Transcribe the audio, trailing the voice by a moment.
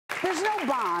There's no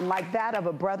bond like that of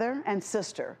a brother and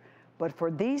sister, but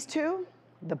for these two,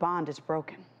 the bond is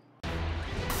broken.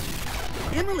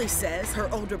 Emily says her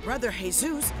older brother,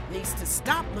 Jesus, needs to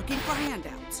stop looking for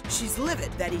handouts. She's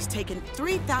livid that he's taken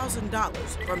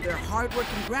 $3,000 from their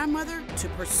hardworking grandmother to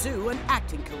pursue an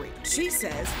acting career. She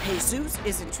says Jesus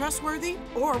isn't trustworthy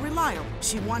or reliable.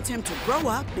 She wants him to grow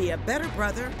up, be a better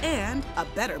brother, and a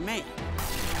better man.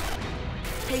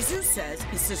 Jesus says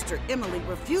his sister Emily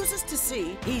refuses to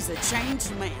see he's a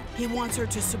changed man. He wants her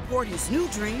to support his new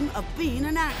dream of being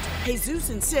an actor. Jesus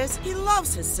insists he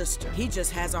loves his sister. He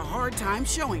just has a hard time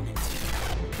showing it.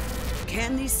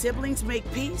 Can these siblings make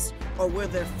peace, or will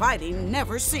their fighting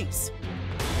never cease?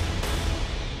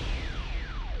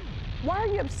 Why are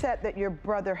you upset that your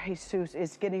brother Jesus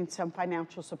is getting some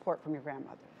financial support from your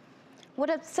grandmother? What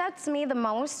upsets me the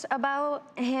most about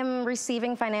him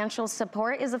receiving financial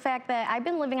support is the fact that I've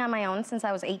been living on my own since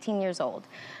I was 18 years old.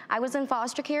 I was in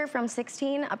foster care from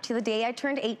 16 up to the day I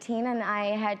turned 18, and I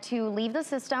had to leave the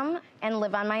system and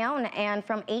live on my own. And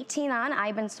from 18 on,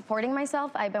 I've been supporting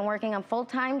myself. I've been working a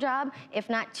full-time job, if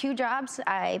not 2 jobs.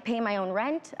 I pay my own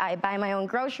rent. I buy my own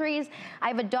groceries. I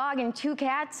have a dog and 2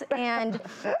 cats, and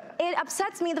it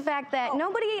upsets me the fact that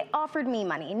nobody offered me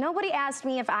money. Nobody asked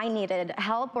me if I needed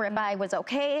help or if I was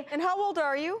okay. And how old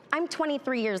are you? I'm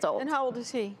 23 years old. And how old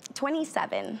is he?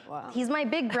 27. Wow. He's my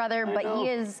big brother, but he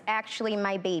is actually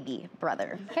my baby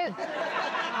brother.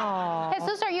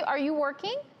 Jesus, are you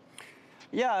working?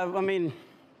 Yeah, I mean,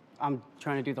 I'm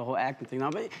trying to do the whole acting thing now,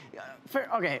 but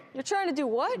okay. You're trying to do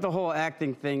what? The whole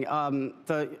acting thing.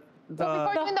 Before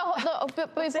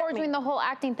doing the whole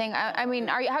acting thing, I mean,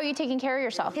 how are you taking care of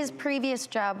yourself? His previous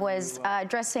job was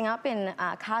dressing up in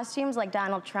costumes like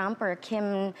Donald Trump or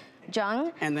Kim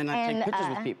Jong. And then I take pictures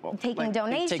with people. Taking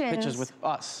donations. Take pictures with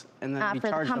us, and then we for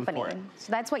charge the them company. for it.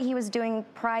 So that's what he was doing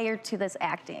prior to this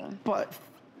acting. But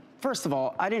first of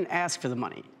all, I didn't ask for the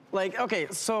money. Like, okay,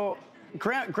 so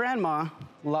grandma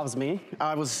loves me.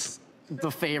 I was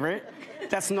the favorite.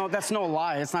 That's no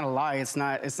lie. It's not a lie. It's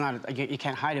not. You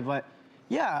can't hide it. But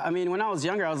yeah, I mean, when I was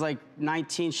younger, I was like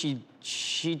 19.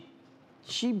 She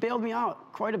bailed me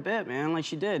out quite a bit, man. Like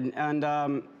she did,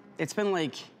 and it's been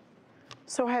like.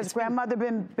 So has grandmother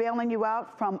been bailing you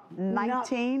out from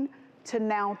 19 to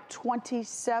now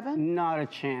 27? Not a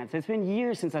chance. It's been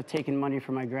years since I've taken money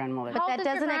from my grandmother. But that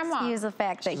doesn't excuse the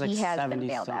fact that he has been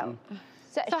bailed out.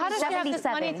 So how does she have this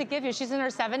money to give you? She's in her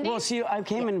 70s? Well, see, I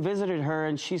came and visited her,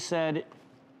 and she said,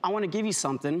 I want to give you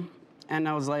something. And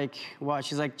I was like, what?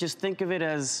 She's like, just think of it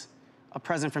as a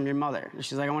present from your mother.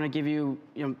 She's like, I want to give you,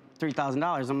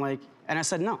 $3,000. I'm like, and I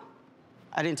said no.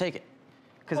 I didn't take it.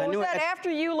 Well, was that after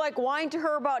you like whined to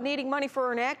her about needing money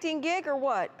for an acting gig or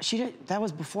what? That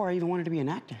was before I even wanted to be an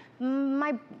actor.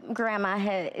 My grandma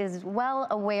is well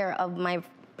aware of my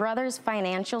brother's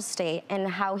financial state and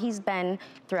how he's been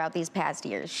throughout these past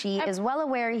years. She is well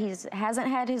aware he hasn't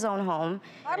had his own home.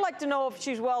 I'd like to know if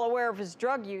she's well aware of his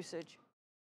drug usage.